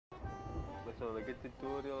also like a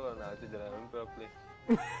tutorial on how to drive properly.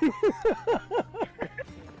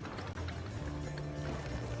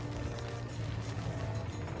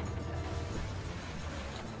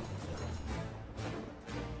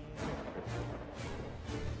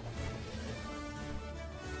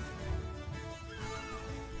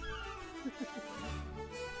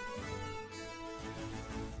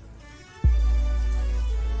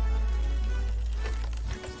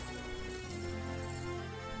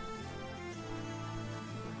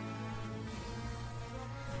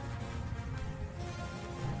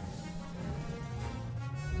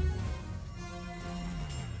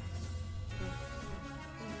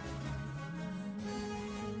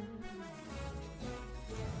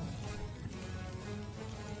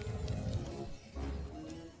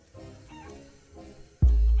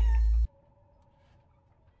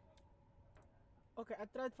 Okay, I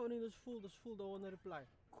tried phoning this fool don't want to reply.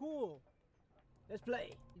 Cool! Let's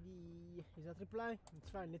play! Is that reply?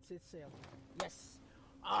 It's fine, let's hit sail. Yes!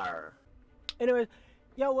 R. Anyways,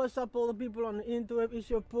 yo, what's up all the people on the interweb?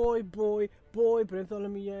 It's your boy,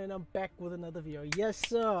 Bartholomew, and I'm back with another video. Yes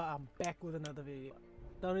sir, I'm back with another video.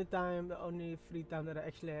 The only free time that I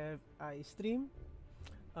actually have, I stream.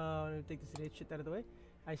 Let me take this red shit out of the way.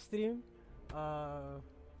 I stream.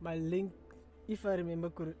 My link, if I remember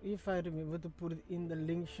to put it in the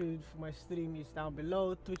link sheet for my stream, is down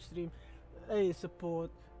below. Twitch stream,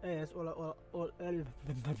 support, it's all.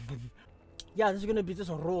 Yeah, this is gonna be just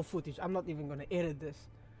a raw footage. I'm not even gonna edit this.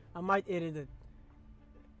 I might edit it.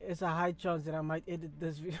 It's a high chance that I might edit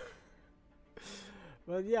this video.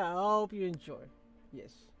 But yeah, I hope you enjoy.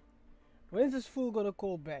 Yes. When's this fool gonna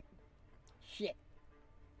call back? Shit.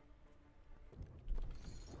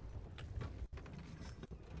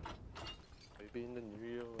 Maybe in the new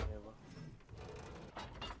year or whatever.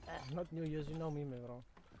 Not New Year's, you know me, man, bro.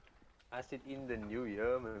 I said in the new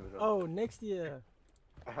year, man, bro. Oh, next year.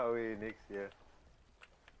 Oh, wait, next year.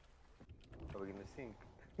 Are we gonna sink?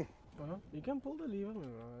 You can pull the lever,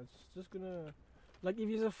 man, bro. It's just gonna... Like, if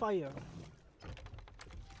there's a fire.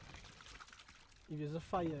 If there's a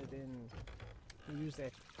fire, then you use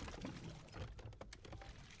that.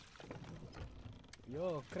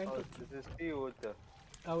 Yo, crank it. This is seawater.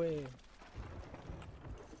 Oh, wait.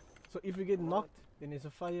 So if you get knocked, then there's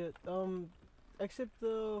a fire. Accept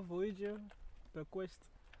the Voyager request.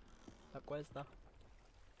 Requesta.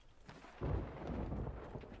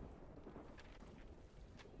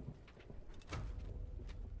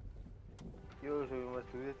 Yo, so we must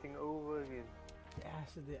do the thing over again. Yeah,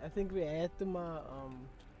 so I think we had to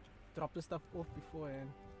drop the stuff off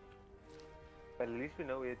beforehand. But at least we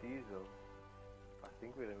know where it is, though. I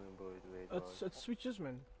think we remember where it was. It switches,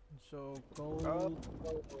 man. So gold. Oh.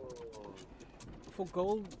 For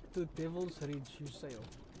gold to Devil's Ridge, you sail.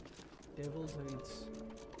 Devil's Ridge.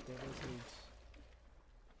 Devil's Ridge.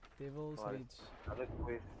 Devil's Ridge. Another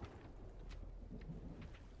quest.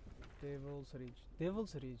 Devil's Ridge.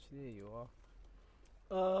 Devil's Ridge. There you are.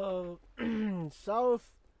 South.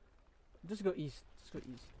 Just go east. Just go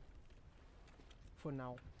east. For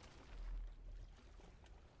now.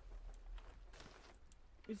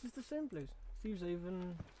 Is this the same place? Thieves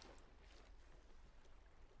Haven.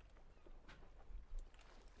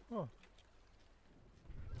 Oh.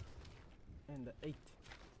 And the 8.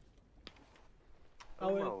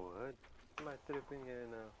 Oh my word. Am I tripping here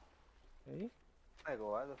now? Hey? I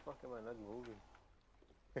go, why the fuck am I not moving?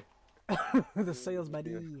 The sails,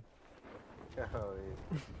 buddy. Oh, yeah.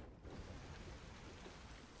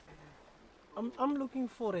 I'm looking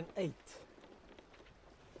for an 8.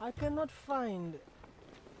 I cannot find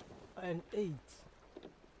an 8.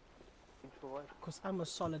 For what? Cause I'm a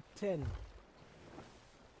solid 10.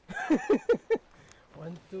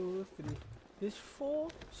 1, 2, 3. There's 4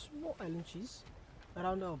 small island cheese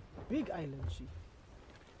around a big island cheese,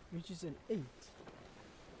 which is an 8.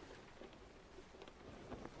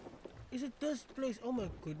 Is it this place? Oh my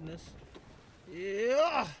goodness.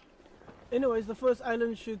 Yeah. Anyways, the first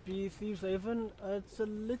island should be Thieves Haven. It's a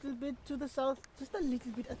little bit to the south, just a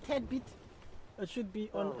little bit, a tad bit. It should be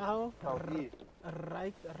on our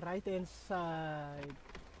right hand side.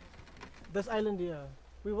 This island here.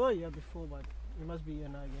 We were here before, but we must be here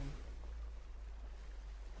now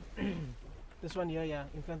again. This one here, yeah,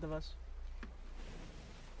 in front of us.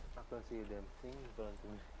 I can't see a damn thing in front of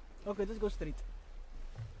me. Okay, let's go straight.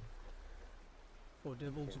 For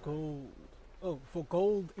Devil's Gold. Oh, for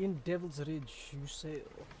gold in Devil's Ridge you sail,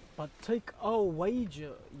 but take a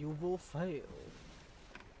wager, you will fail.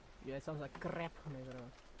 Yeah, it sounds like crap, man.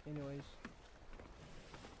 Anyways.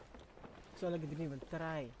 So like I didn't even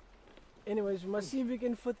try. Anyways, we must see if we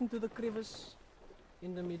can fit into the crevice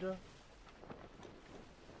in the middle.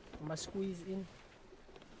 I must squeeze in.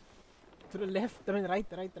 To the left. I mean right.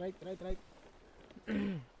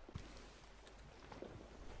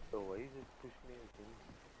 So why is it push me again?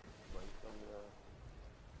 Mine's on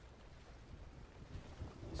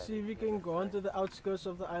the... See if we can go onto the outskirts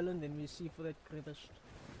of the island and we see for that crevice.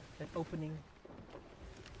 That opening.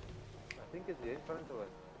 I think it's here in front of us.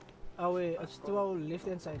 Oh wait, it's to our left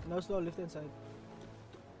hand side. No, it's to our left hand side.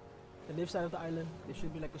 The left side of the island. There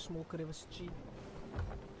should be like a small crevice. Cheat.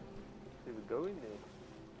 Did we go in there?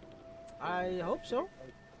 I hope so.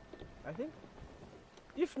 I think.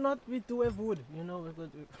 If not, we do have wood. You know, we're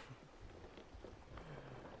good. I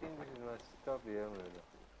think we should not stop here, man.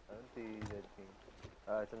 I don't see that thing.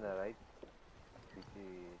 It's on the right. Which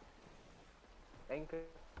is... Anchor.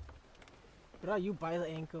 Bruh, you buy the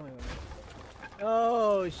anchor, man.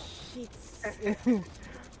 Oh, shit.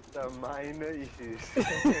 The minor issues.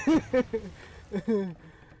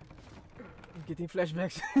 I'm getting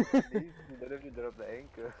flashbacks. You don't have to drop the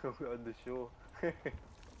anchor on the shore.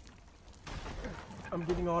 I'm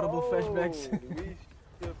getting horrible flashbacks. We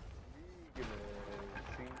gonna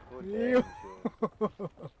sing for damn sure.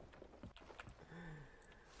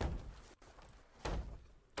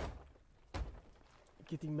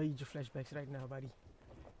 Getting major flashbacks right now, buddy.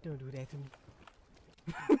 Don't do that to me.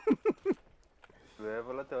 We have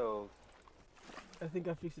a lot of... I think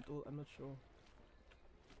I fixed it all. I'm not sure.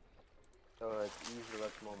 Oh, it's easy, a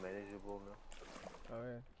lot more manageable now. Oh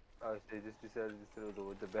yeah. Oh, so they just decided to throw the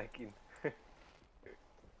water back in.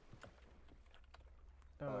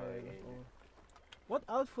 Oh, Oh, yeah, yeah, that's yeah. all. What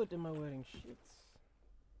outfit am I wearing? Shit.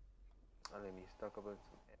 Oh, let me stock about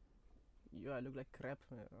some... Yeah, I look like crap.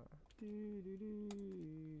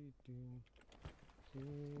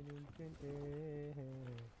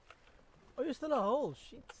 Oh, you're still a hole.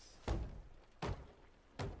 Shit.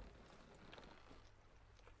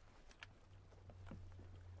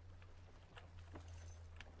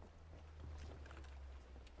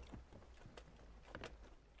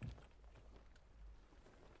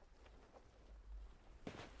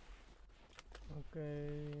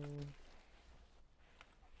 Okay.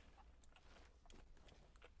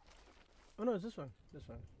 Oh no, it's this one. This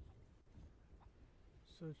one.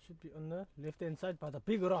 So it should be on the left hand side by the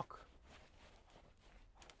big rock.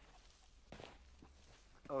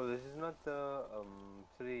 Oh, this is not the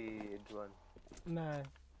 3-edge one. Nah.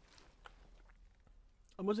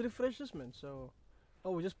 I must refresh this, man. So,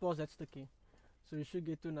 oh, we just paused that sticky. So we should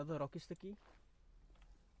get to another rocky sticky.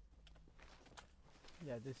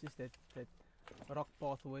 Yeah, this is that rock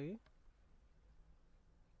pathway.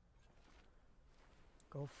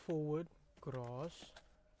 Go forward, cross.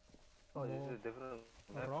 Oh, this more is a different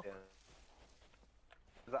map, rock. yeah.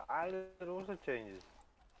 The island also changes.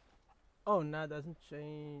 Oh, nah, doesn't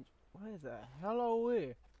change. Where the hell are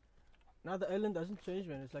we? Now the island doesn't change,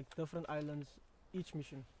 man. It's like different islands each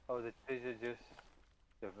mission. Oh, the treasure just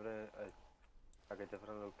different, like a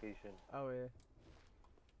different location. Oh yeah.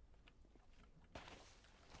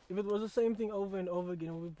 If it was the same thing over and over again,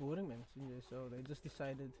 it would be boring, man. So they just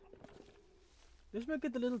decided, let's make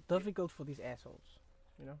it a little difficult for these assholes,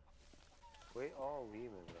 you know? Where are we,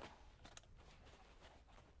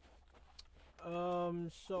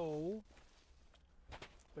 man? So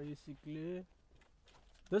basically,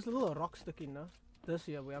 this little rock sticky, no? This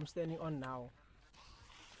here where I'm standing on now.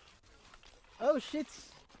 Oh shit!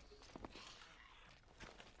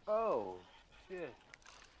 Oh, shit.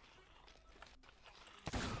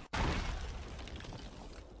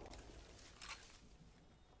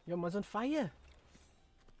 Your man's on fire!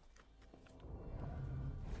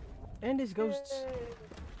 And there's ghosts.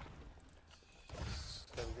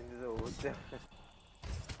 Comes into the water.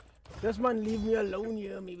 This man leave me alone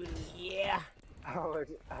here, maybe. Yeah! I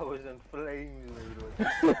was in flames,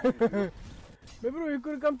 man. Maybe bro, you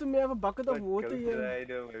could come to me, have a bucket of water here.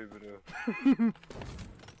 Rider, my bro.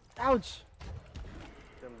 Ouch!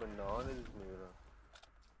 Some bananas, my bro.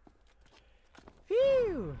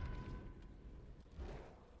 Phew!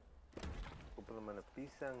 Koppel hem aan een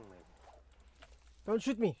pisang, man. Don't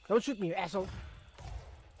shoot me! Don't shoot me, you asshole!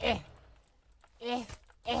 Eh! Eh!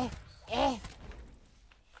 Eh! Eh!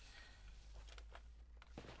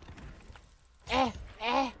 Eh!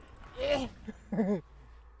 Eh! Eh!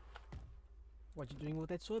 What you doing with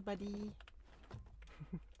that sword, buddy?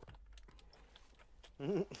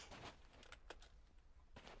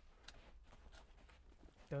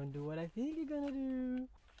 Don't do what I think you're gonna do.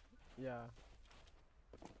 Yeah.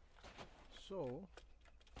 So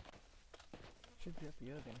should be up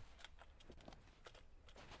here then.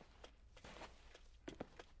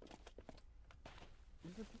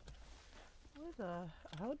 Is it? Where the?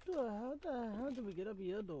 How do we get up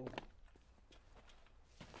here though?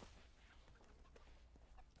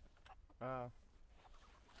 Ah,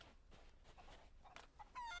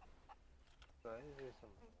 Why is there some?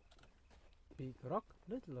 big rock,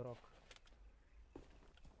 little rock.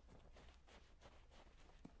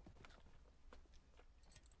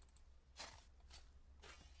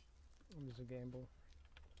 This is a gamble.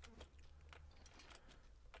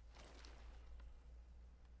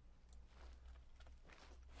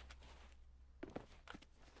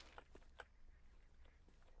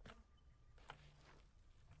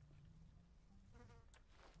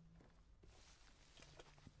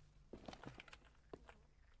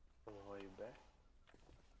 On the way back.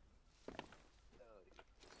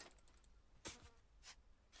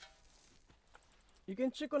 You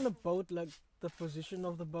can check on the boat, like the position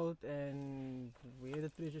of the boat and where the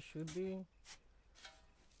treasure should be.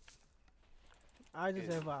 I just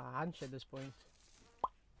Okay. have a hunch at this point.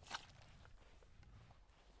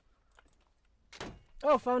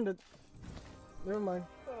 Oh, found it. Never mind.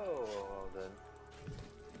 Oh, well then.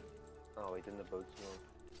 Oh, wait, in the boat's more.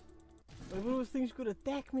 Maybe those things could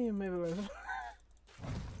attack me, maybe.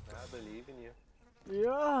 I believe in you.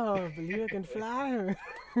 Yeah, believe I can fly.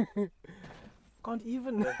 Can't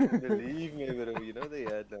even. Believe me, bro. You know they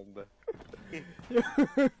had number.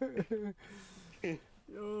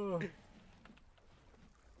 Yo.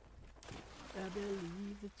 I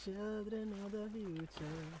believe the children of the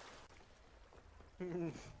future.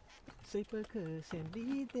 Say because and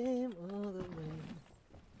lead them all the way.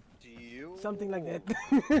 Something like that.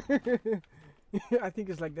 I think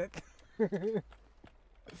it's like that.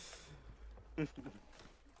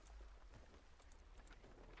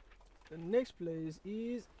 The next place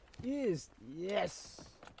is East. Yes.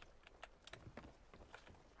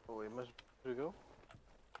 Oh, where must we go?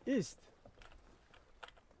 East.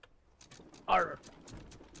 Arr.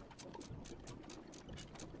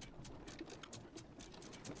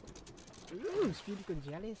 Ooh, Speedy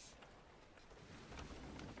Gonzales.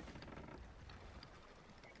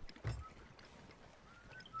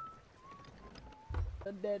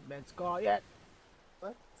 The dead man's call yet.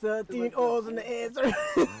 What? 13 holes in the answer.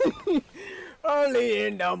 Early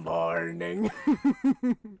in the morning.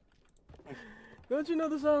 Don't you know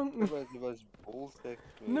the song? It was bullshit.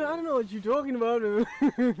 No, I don't know what you're talking about.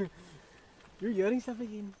 You're yelling stuff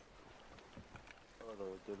again. Oh, no,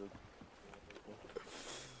 it didn't.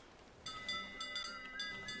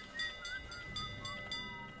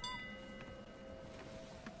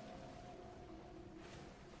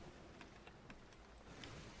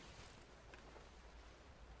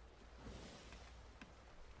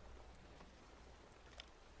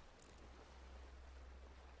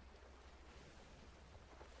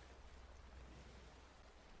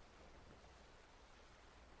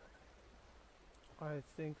 I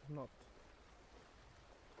think not.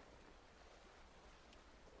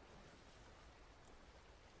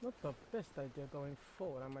 Not the best idea going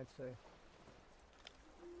forward, I might say.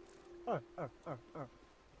 Oh.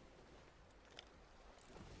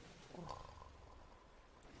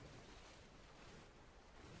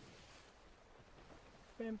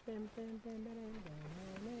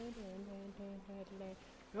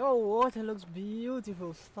 Oh, water looks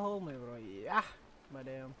beautiful. Stole me, bro. Yeah,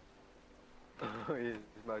 madam. Oh, he's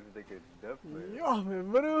about to take a dub, man. Yeah,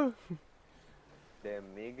 man, bro. Damn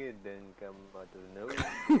nigga didn't come out of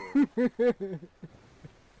nowhere.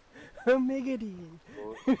 A Megady.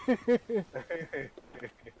 Oh.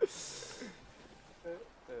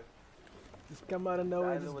 Just come out of I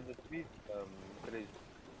nowhere. don't know Just... what the tweet is. What does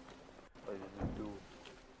it do?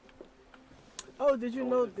 Oh, did you Oh,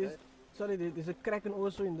 know is it this? that? Sorry, there's a kraken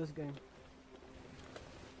also in this game.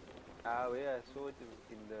 Ah, yeah, I saw it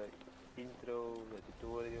in the intro, the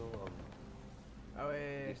tutorial. Oh,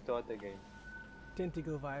 You start the game.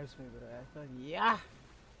 tentacle vibes, me, bro. I thought, yeah.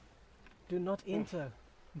 Do not enter.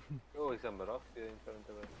 Oh, is some rock here in front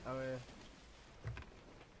of us. Oh,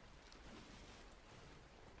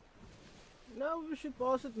 no, we should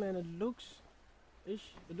pause it, man. It looks like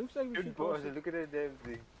we Good should boss, pause it. look at that damn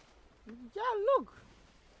thing. Yeah, look.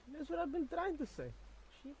 That's what I've been trying to say.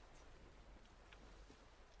 Shit.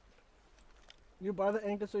 You buy the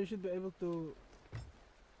anchor, so you should be able to.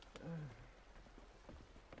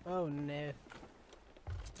 Oh no.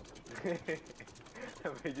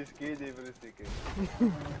 I just scared there for a second.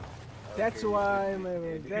 That's Okay, why, you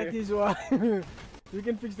man. scared. That is why. You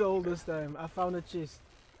can fix the hole this time. I found a chest.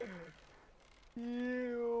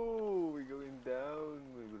 Ew, we're going down,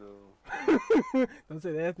 bro. Don't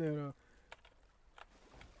say that, no.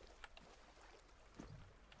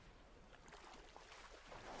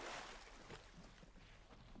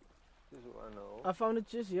 This one, no. I found a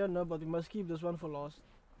chest here, no, but we must keep this one for last.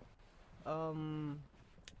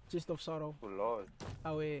 Chest of sorrow. For lost.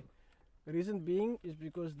 Oh wait. Reason being is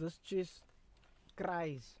because this chest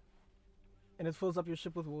cries and it fills up your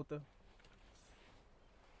ship with water.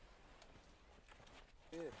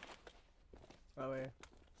 Yeah. Oh yeah.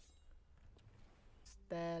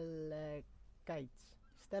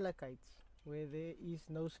 Stalactites. Where there is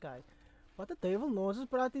no sky. What the devil knows is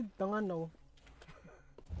praat die dinge nou.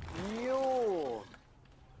 Yo!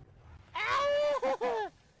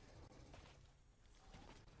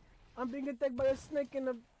 I'm being attacked by a snake and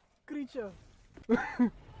a creature.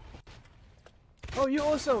 Oh, you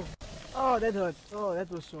also. Oh, that hurt. Oh, that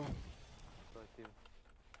was so. Got you.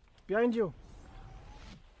 Behind you.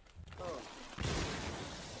 Oh.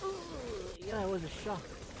 Yeah, it was a shock.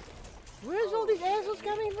 Where's all these assholes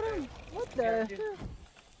coming from? What the Yeah, hell?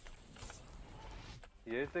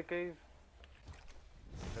 Here's the cave.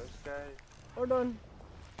 Those guys. Hold on.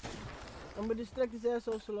 I'm gonna distract these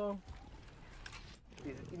assholes so long.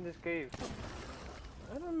 He's in this cave.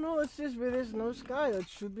 I don't know, it says where there's no sky. It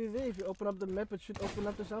should be there. If you open up the map, it should open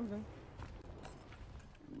up to something.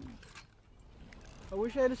 I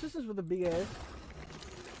wish I had assistance with the big ass.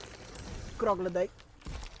 Crocodile.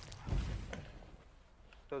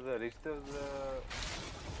 So the rest of the...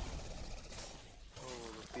 Oh,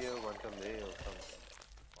 the pier wants a mail or something.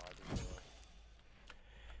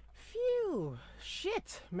 Phew.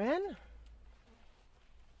 Shit, man.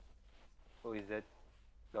 Oh, is that...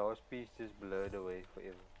 The last piece just blurred away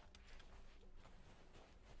forever.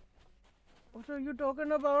 What are you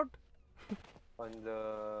talking about? On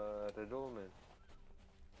the riddle, man.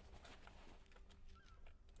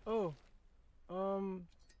 Oh.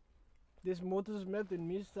 This Moses map that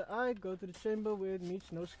meets the eye. Go to the chamber where it meets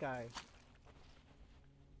no sky.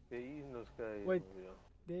 There is no sky. Wait. over here.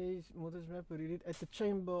 There is Moses map. Read it at the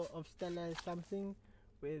chamber of Stella something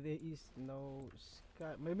where there is no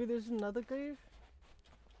sky. Maybe there's another cave?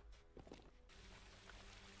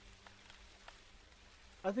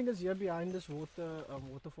 I think it's here behind this waterfall.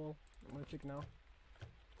 I'm gonna check now.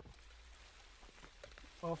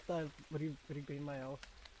 After I regain my health.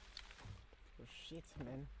 Oh shit,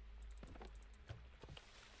 man.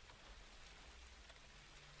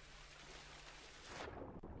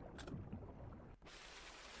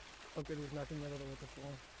 Okay, there's nothing under the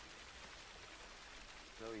waterfall.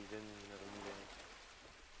 No, he didn't remove any.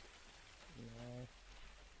 No.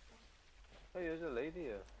 Hey, there's a lady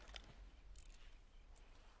here.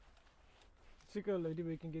 Seeker lady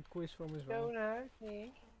we can get quests from as well. Don't hurt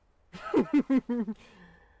me.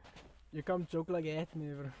 You can't joke like that,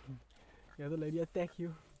 never. The other lady attack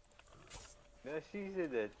you. No, she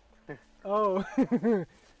said that. Oh. What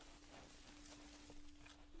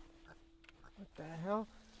the hell?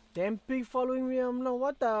 Damn pig following me. I'm no.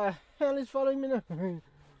 What the hell is following me now?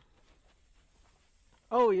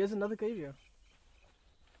 Oh, here's another cave here.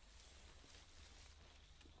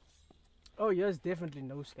 Oh, here's definitely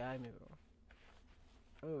no sky, me bro.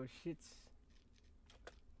 Oh shit.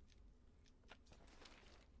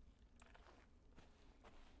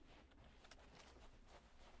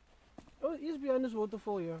 Oh, it is behind this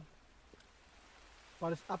waterfall here.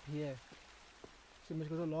 But it's up here. So it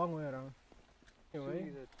must go a long way around. Anyway. See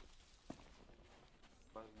that.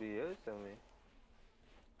 Must be here somewhere.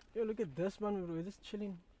 Yo, look at this man, bro. We're just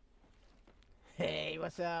chilling. Hey,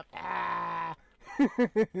 what's up? Ah!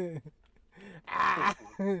 Ah!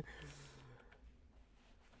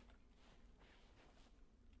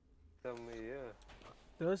 Somewhere here.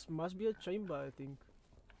 This must be a chamber, I think.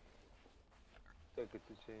 Take it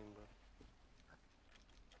to chamber.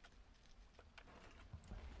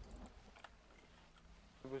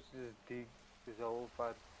 It was just dig this whole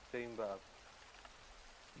part chamber up.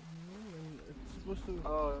 And it's supposed to.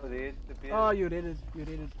 Oh, there's the pier. Oh, you read it. You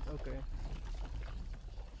read it. Okay.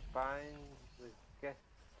 Find the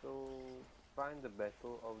castle. Find the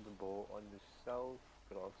battle of the bow on the south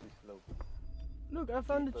grassy slope. Look, I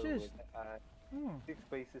found the People chest. with the eye. 6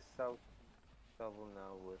 paces south. Travel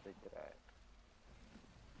now with a drive.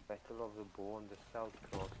 Battle of the bow on the south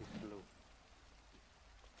grassy slope.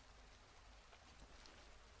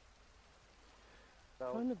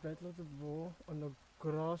 South. Find the battle of the bow on the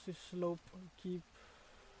grassy slope. Keep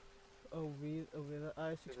away the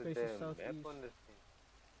eye 6 There's a paces damn southeast. map on this thing.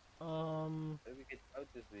 Let me get out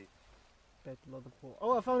this week. Battle of the bow.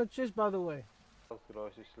 Oh, I found a chest, by the way. South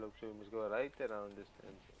grassy slope, so we must go right around this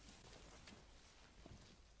thing.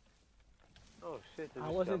 Oh shit, I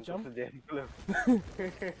was it jumped jump? off the damn cliff.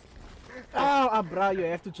 Ah, bruh, you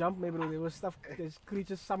have to jump, me, bro. There was stuff, there's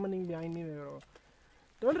creatures summoning behind me, bro.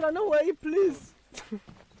 Don't run away, please.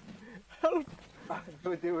 Help. I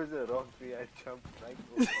thought there was a rock tree, I jumped right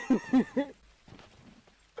over.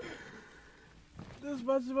 This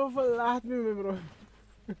much wel verlaat me, bro.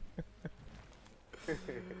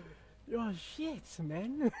 Oh shit,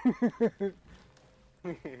 man.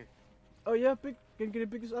 Oh yeah, can you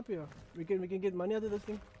pick this up here? We can get money out of this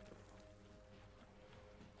thing.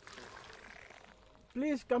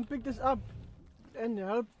 Please come pick this up and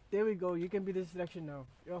help. There we go. You can be the distraction now.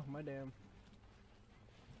 Oh my damn.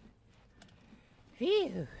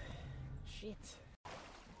 Phew. Shit.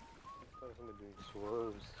 Somebody doing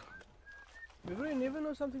swerves. Before you never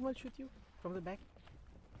know something might shoot you from the back,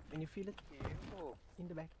 and you feel it Ew. in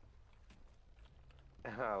the back.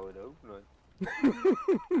 I would hope not.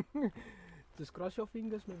 Just cross your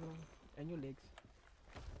fingers, my bro, and your legs.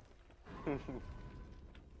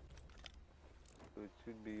 So it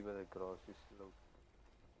should be where the grass is slope.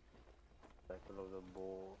 Battle of the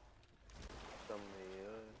ball.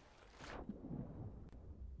 Somewhere.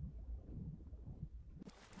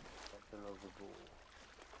 Battle of the ball.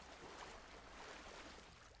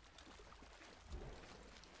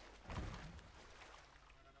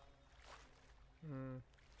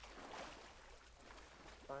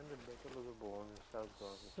 Find the battle of the ball on the south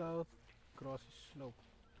grass. South grassy slope.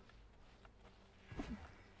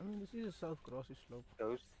 I mean, this is a south grassy slope.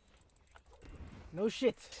 Ghost. No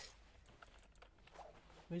shit.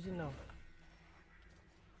 Where is it now?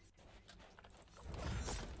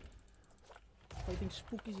 Fighting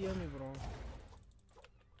spookies here, me bro.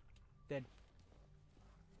 Dead.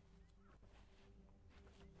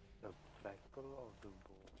 The battle of the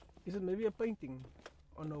ball. Is it maybe a painting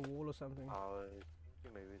on a wall or something? Oh,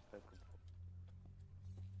 maybe it's like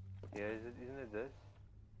a... Yeah, isn't it this?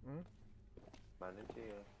 Hmm? Manager,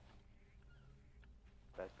 yeah.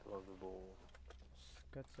 Battle of the ball.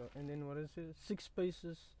 Scatso. And then what is it? 6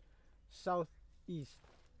 spaces southeast.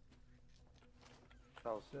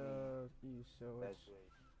 South. Southeast. So That it's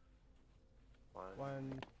way.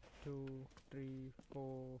 1, 2, 3,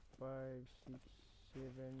 4, 5, 6,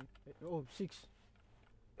 7, 8. Oh, 6.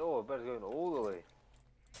 Oh, I better going all the way.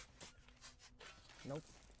 Nope.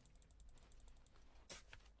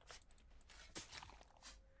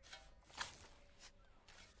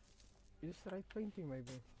 Is this the right painting,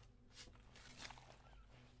 maybe?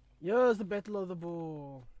 Yes, the Battle of the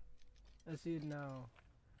Bull. I see it now.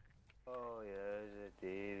 Oh, yeah,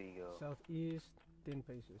 there we go. Southeast, 10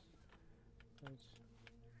 paces. That's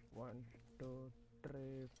 1, 2,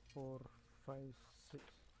 3, 4, 5, 6.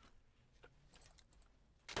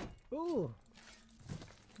 Ooh!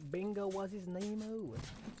 Bingo was his name. Oh.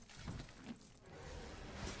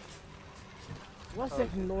 What's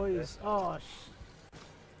that noise? Oh,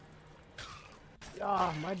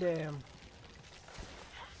 ah, my damn.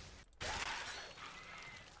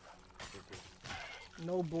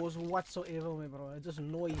 No balls whatsoever, my bro. It's just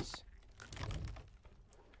noise.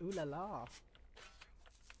 Ooh la la.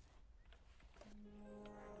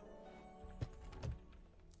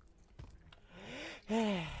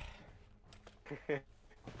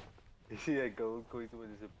 You see that gold going to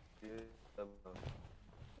disappear somehow.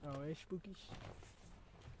 Oh, hey, spookies.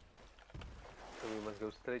 So we must go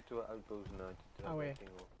straight to our outpost now to turn Away. that thing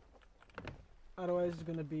off. Otherwise, it's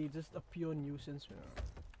gonna be just a pure nuisance, you know.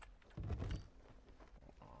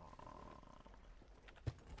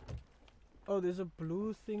 Oh, there's a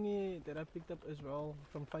blue thingy that I picked up as well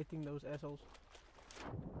from fighting those assholes.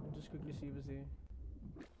 I'll just quickly see if it's there.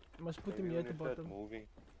 I must put Maybe them here when at the you start bottom. moving.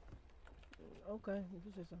 Okay, if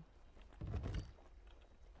you say so.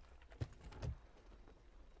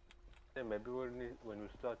 Yeah, maybe when we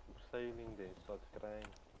start sailing, they start crying.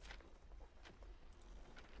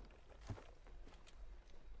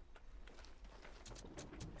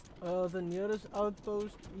 The nearest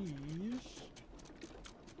outpost is...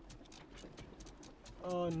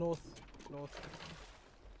 north.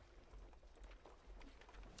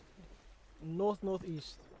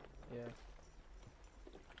 Northeast. Yeah.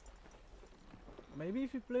 Maybe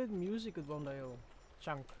if you played music it won't die.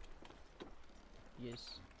 Chunk.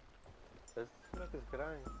 Yes. That's like it's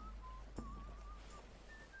crying.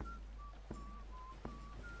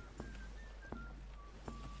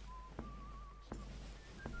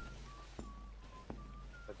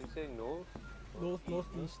 What you say, north?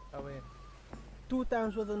 Northeast. Away. 2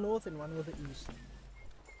 times with the north and 1 with the east.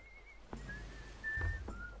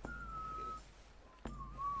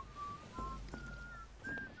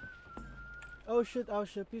 Oh shit, our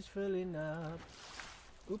ship is filling up.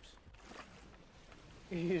 Oops.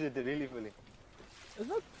 Is it really filling? It's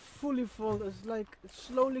not fully full, it's like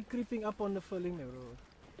slowly creeping up on the filling, bro.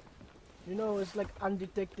 You know, it's like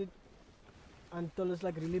undetected until it's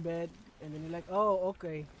like really bad, and then you're like, oh,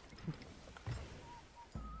 okay.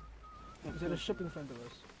 Is there a ship in front of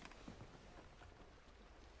us?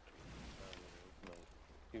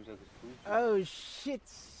 Seems like a spooky. Oh shit!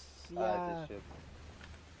 Ah, Yeah. it's a ship.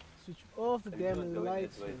 switch off the At least we're not damn going that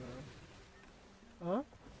lights, way. you know. Huh?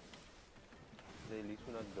 At least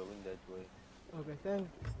we're not going that way. Okay, thank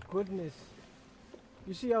goodness.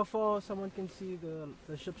 You see how far someone can see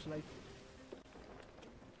the ship's light?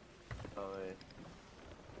 Alright.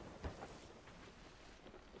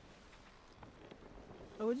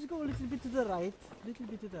 I will just go a little bit to the right. Little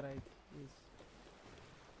bit to the right. Yes.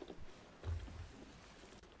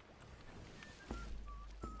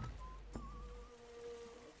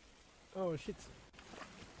 Oh shit.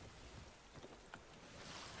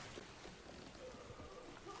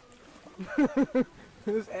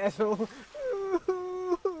 This asshole.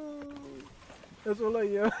 That's all I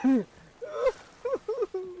hear.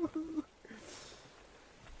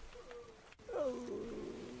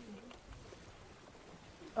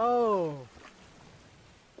 Oh.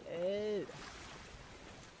 Hey.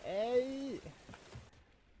 Hey.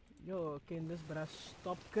 Yo, can this bruh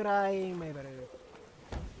stop crying, my brother?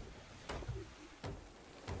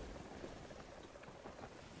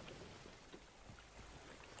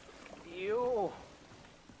 Ew!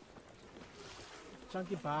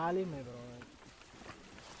 Chunky Bali, my bro.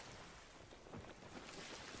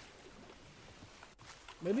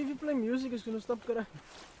 Maybe if you play music, it's gonna stop crying.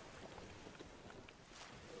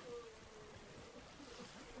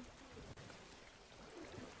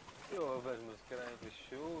 Yo, was moet krijgen voor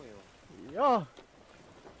show, joh. Ja.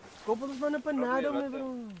 Koppel ons maar een panado, Probably my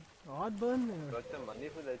bro. Hardbun. Got the money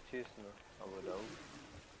for that chest, no? I would hope.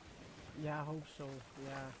 Yeah, I hope so.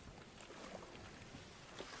 Yeah.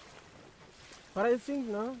 But I think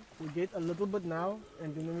no, we get a little bit now,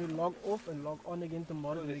 and then when we log off and log on again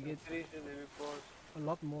tomorrow, we get a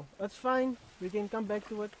lot more. That's fine. We can come back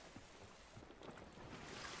to it.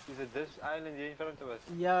 Is it this island here in front of us?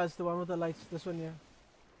 Yeah, it's the one with the lights. This one, yeah.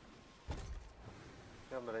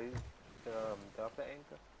 Yeah, but I drop the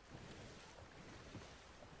anchor.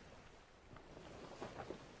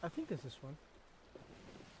 I think it's this one.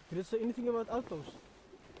 Did it say anything about autos?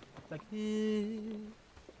 Like, I don't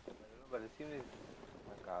know, but it seems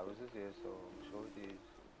like houses here, so I'm sure it is.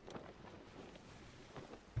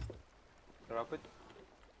 Drop it.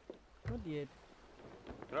 not yet.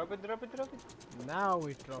 Drop it, drop it, drop it. Now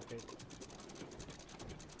we drop it.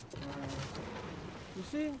 You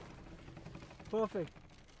see? Perfect.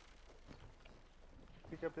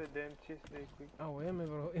 Pick up the damn chest very quick. Oh, yeah, man,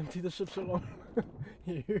 bro. Empty the ship so long.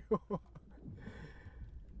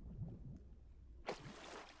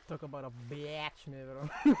 Talk about a bitch, man, bro.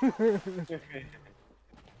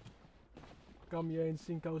 Come here and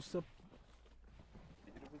sink our ship.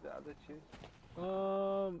 Did you put the other chest?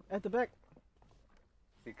 At the back.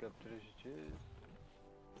 Pick up treasure chest.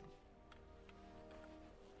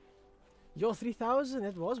 Yo, 3,000.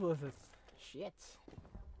 That was worth it. Shit.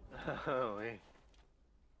 Oh, wait.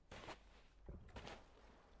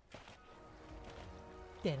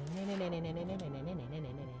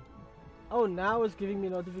 Oh, now it's giving me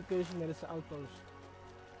notification that it's autos.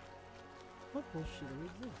 What bullshit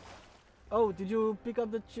is this? Oh, did you pick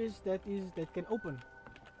up the chest that can open?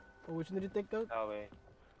 Or which one did you take out? Oh, wait.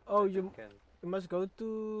 Oh, you Can. must go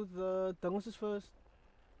to the tungstens first.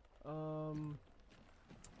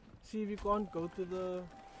 See if you can't go to the...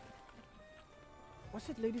 What's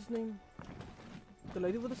that lady's name? The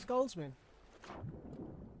lady with the skulls, man.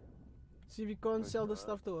 See if you can't sell the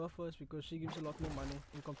stuff to her first, because she gives a lot more money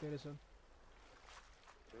in comparison.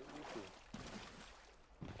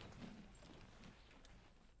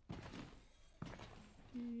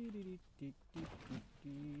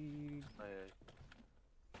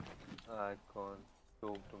 I can't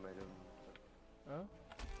talk to madam. Huh?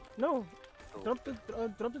 No! Oh.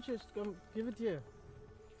 Drop the chest, come, give it here.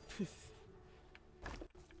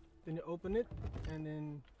 Then you open it, and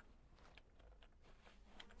then...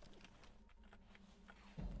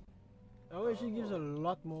 Oh, she gives a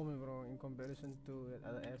lot more, man, bro, in comparison to that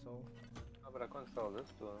other asshole. Oh, but I can't sell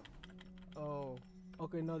this to her. Oh,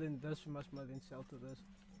 okay, no, then this must then sell to this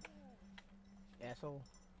asshole.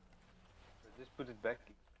 Just put it back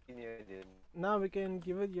in here then. Now we can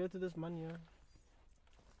give it here to this man here.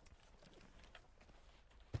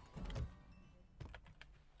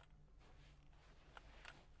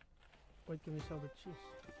 Wait, can we sell the cheese?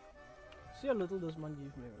 See how little this man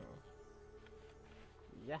gives me, bro.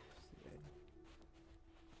 Yes.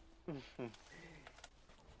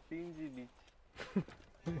 Stingy bitch.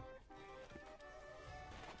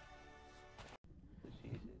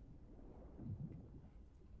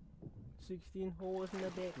 16 holes in the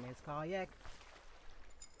dead man's kayak.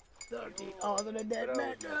 13 holes in the dead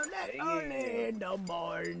man's kayak. Early in the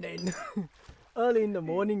morning. Early in the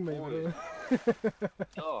morning, my bro.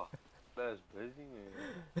 Oh, that's busy, man.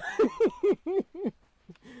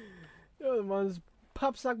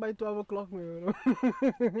 kapzak by 12 o'clock, man.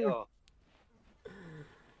 Ja,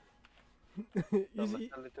 You dan see?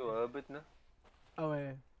 stel het toe Herbert, ne? Oh,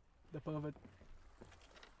 yeah. The pervert.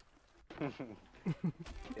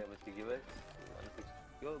 Ja, misschien geweest.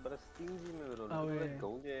 Yo, but that's stingy, man, bro. Oh, Look at yeah. that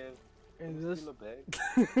gold you have. And It's this still a bag.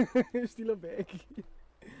 still a bag.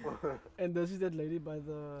 And this is that lady by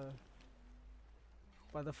the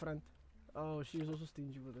front. Oh, she was also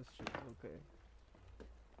stingy with this shit. Okay.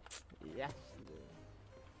 Yes.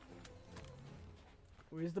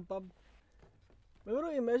 Where's the pub? Man, bro,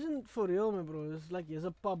 imagine for real, man, bro. It's like here's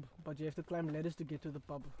a pub, but you have to climb ladders to get to the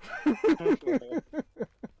pub.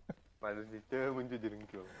 Maar dat is niet te te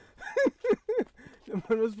drinken. The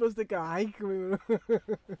man was supposed to take a hike, man, bro.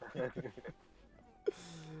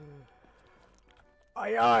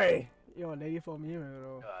 Aye, aye. Yo, lady for me, man,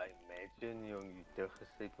 bro. Ja, imagine, jong, you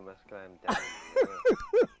teruggeslepen must climb down.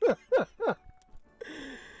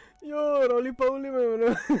 Yo, roly poly, man,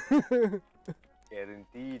 bro.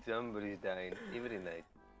 Guaranteed somebody's dying every night.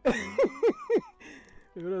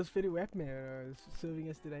 Bro, it's very wet, man, bro. It's serving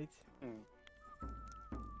us tonight.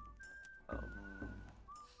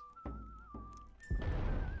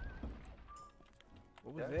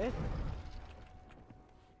 What was that?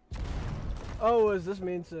 Oh, was this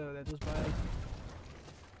meant that was by us.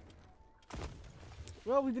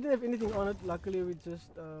 Well, we didn't have anything on it. Luckily, we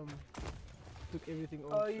just took everything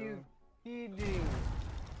off. Are you kidding?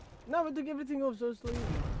 No, we took everything off, so it's still easy.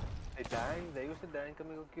 They dying? They used to dying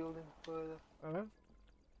coming go kill them further. Uh-huh.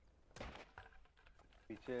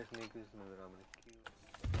 Bitch ass niggas, no, that I'm gonna kill.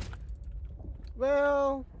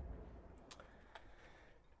 Well,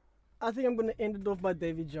 I think I'm gonna end it off by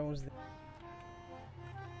Davy Jones then.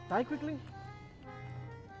 Die quickly.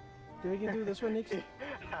 Then we can do this one next.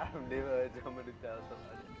 I've never heard somebody tell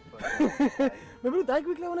somebody. Bro, die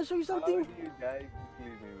quickly, I wanna show you How something. do you die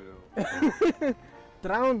quickly, bro?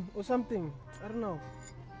 Drown or something. I don't know.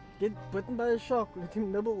 Get bitten by a shark, let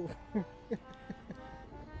him nibble. How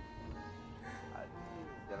do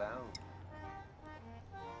you drown?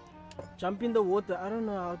 Jump in the water. I don't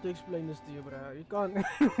know how to explain this to you, bro. You can't.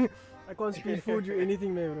 I can't speed food you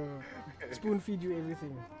anything, man, bro. Spoon feed you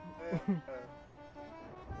everything.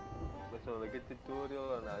 That's all, like a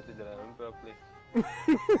tutorial on how to drown properly.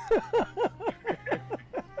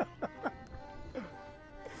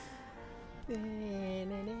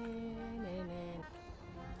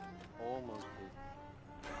 Almost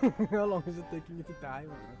did. How long is it taking you to die,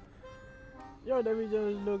 man? Yo, Davy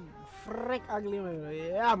Jones look frick ugly, man.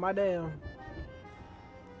 Yeah, my damn.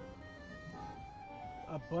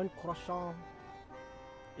 A burnt croissant.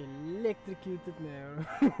 Electrocuted, man.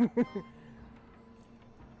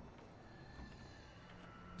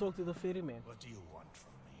 Talk to the ferryman. What do you want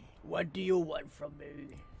from me? What do you want from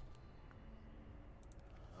me?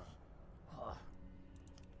 Huh.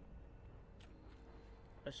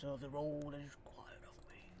 I saw the road is required of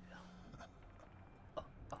me.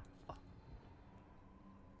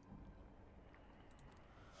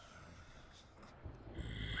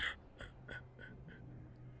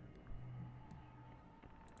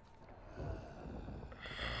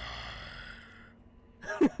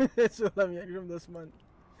 That's all I'm hearing from this man.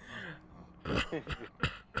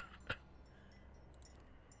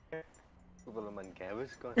 Couple of man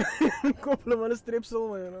gabbers gone. Couple of man strepsel,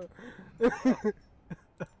 man.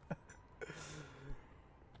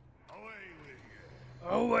 Away with you!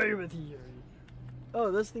 Away with you.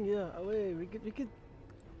 Oh, this thing, yeah. Away. We could.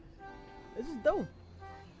 This is dope.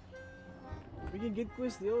 We can get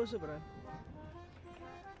quests here also, bro.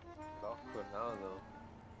 Not for now,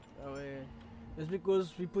 though. Away. That's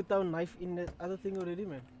because we put our knife in that other thing already,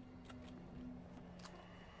 man.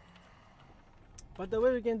 But the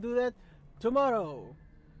way we can do that tomorrow.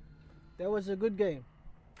 That was a good game.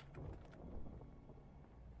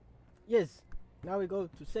 Yes. Now we go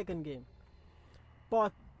to second game.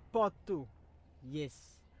 Part 2.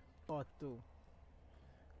 Yes. Part 2.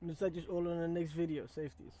 We'll start just all on the next video.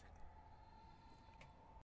 Safeties.